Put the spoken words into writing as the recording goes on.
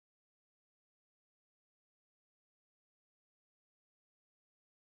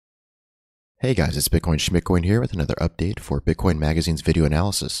Hey guys, it's Bitcoin Schmitcoin here with another update for Bitcoin Magazine's video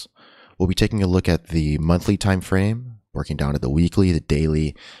analysis. We'll be taking a look at the monthly time frame, working down to the weekly, the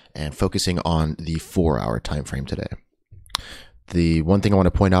daily, and focusing on the 4-hour time frame today. The one thing I want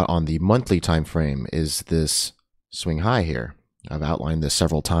to point out on the monthly time frame is this swing high here. I've outlined this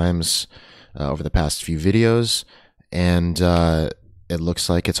several times over the past few videos, and it looks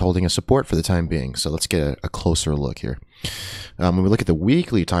like it's holding a support for the time being. So let's get a closer look here. When we look at the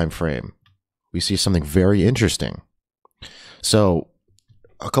weekly time frame, we see something very interesting. So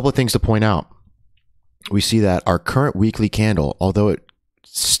a couple of things to point out. We see that our current weekly candle, although it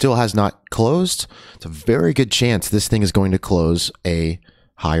still has not closed, it's a very good chance this thing is going to close a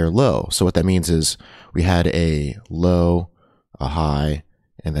higher low. So what that means is we had a low, a high,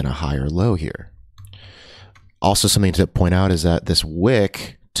 and then a higher low here. Also, something to point out is that this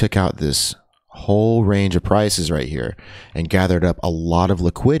wick took out this whole range of prices right here and gathered up a lot of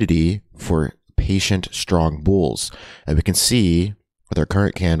liquidity for patient, strong bulls. And we can see with our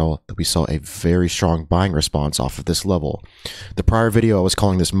current candle that we saw a very strong buying response off of this level. The prior video, I was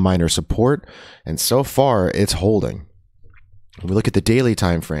calling this minor support, and so far it's holding. When we look at the daily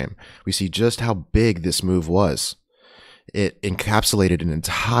time frame, we see just how big this move was. It encapsulated an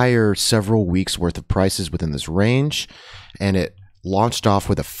entire several weeks worth of prices within this range, and it launched off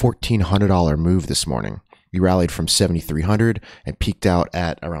with a $1,400 move this morning. We rallied from 7,300 and peaked out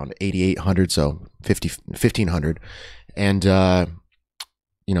at around 8,800, so 1,500. And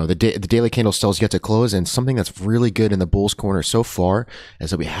you know, the daily candle still has yet to close, and something that's really good in the bull's corner so far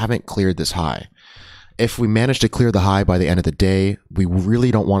is that we haven't cleared this high. If we manage to clear the high by the end of the day, we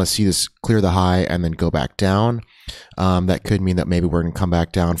really don't want to see this clear the high and then go back down. That could mean that maybe we're going to come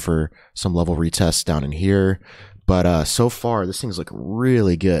back down for some level retests down in here. But so far, this thing's looking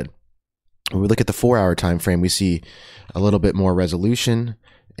really good. When we look at the 4-hour time frame, we see a little bit more resolution,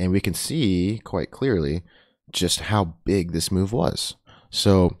 and we can see quite clearly just how big this move was.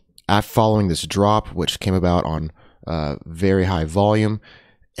 So after following this drop, which came about on very high volume,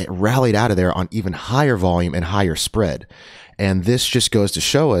 it rallied out of there on even higher volume and higher spread. And this just goes to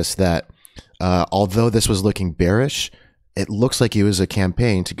show us that although this was looking bearish, it looks like it was a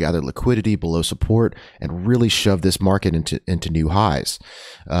campaign to gather liquidity below support and really shove this market into new highs.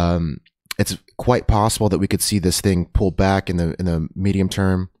 It's quite possible that we could see this thing pull back in the medium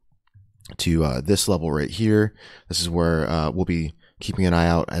term to this level right here. This is where we'll be keeping an eye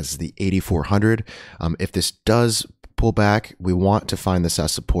out as the 8,400. If this does pull back, we want to find this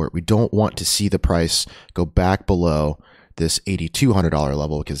as support. We don't want to see the price go back below this $8,200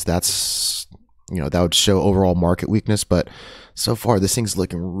 level, because that's, you know, that would show overall market weakness. But so far, this thing's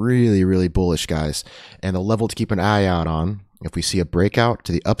looking really, really bullish, guys. And the level to keep an eye out on, if we see a breakout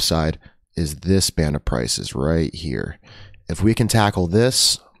to the upside, is this band of prices right here. If we can tackle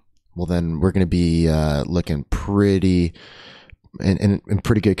this, well, then we're going to be looking pretty in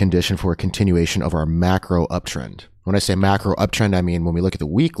pretty good condition for a continuation of our macro uptrend. When I say macro uptrend, I mean when we look at the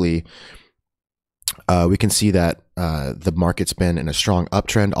weekly, we can see that the market's been in a strong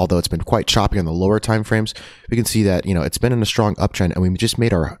uptrend, although it's been quite choppy on the lower time frames. We can see that, you know, it's been in a strong uptrend, and we just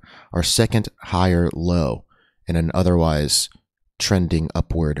made our second higher low in an otherwise trending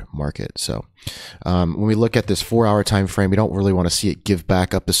upward market. So when we look at this 4-hour time frame, we don't really want to see it give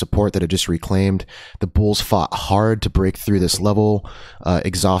back up the support that it just reclaimed. The bulls fought hard to break through this level,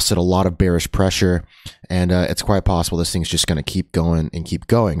 exhausted a lot of bearish pressure, and it's quite possible this thing's just going to keep going and keep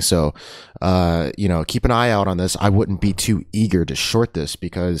going. So you know, keep an eye out on this. I wouldn't be too eager to short this,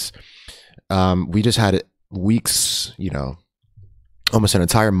 because we just had weeks, you know, almost an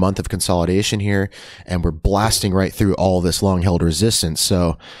entire month of consolidation here, and we're blasting right through all this long held resistance.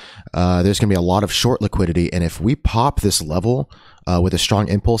 So there's going to be a lot of short liquidity, and if we pop this level with a strong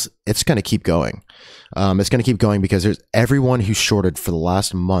impulse, it's going to keep going. It's going to keep going because there's everyone who shorted for the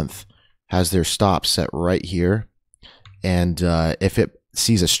last month has their stop set right here, and if it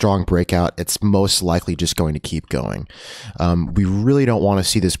sees a strong breakout, it's most likely just going to keep going. We really don't want to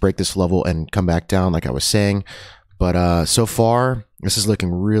see this break this level and come back down, like I was saying. But so far, this is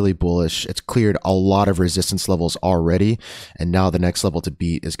looking really bullish. It's cleared a lot of resistance levels already, and now the next level to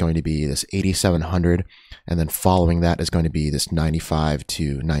beat is going to be this 8,700, and then following that is going to be this $9,500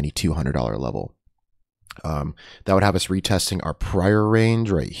 to $9,200 level. That would have us retesting our prior range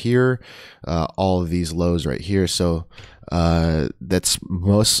right here, all of these lows right here. So it's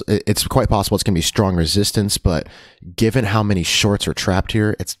quite possible it's going to be strong resistance, but given how many shorts are trapped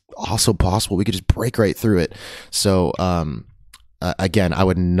here, it's also possible we could just break right through it. So again, I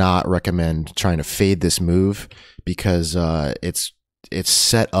would not recommend trying to fade this move, because it's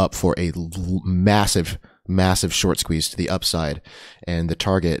set up for a massive massive short squeeze to the upside, and the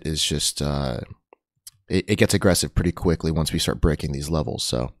target is just it gets aggressive pretty quickly once we start breaking these levels.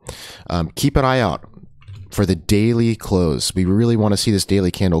 So keep an eye out for the daily close. We really want to see this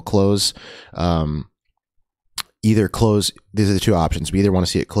daily candle close. Either close, these are the two options. We either want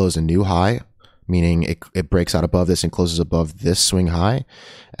to see it close a new high, meaning it breaks out above this and closes above this swing high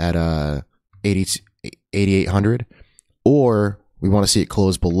at 8,800, or we want to see it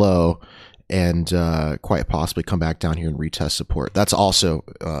close below and quite possibly come back down here and retest support. That's also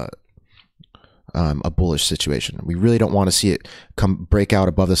a bullish situation. We really don't want to see it break out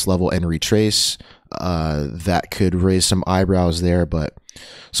above this level and retrace. That could raise some eyebrows there, but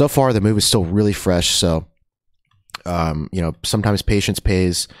so far the move is still really fresh. So you know, sometimes patience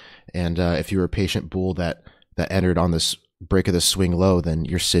pays, and if you were a patient bull that entered on this break of the swing low, then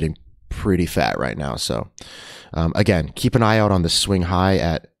you're sitting pretty fat right now. So again, keep an eye out on the swing high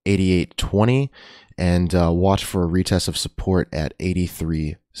at 88.20, and watch for a retest of support at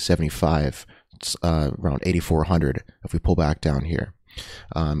 83.75. It's around 8,400 if we pull back down here.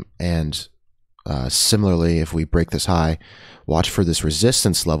 Similarly, if we break this high, watch for this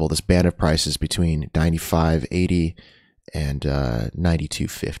resistance level, this band of prices between 95.80 and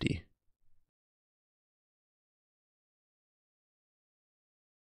 92.50.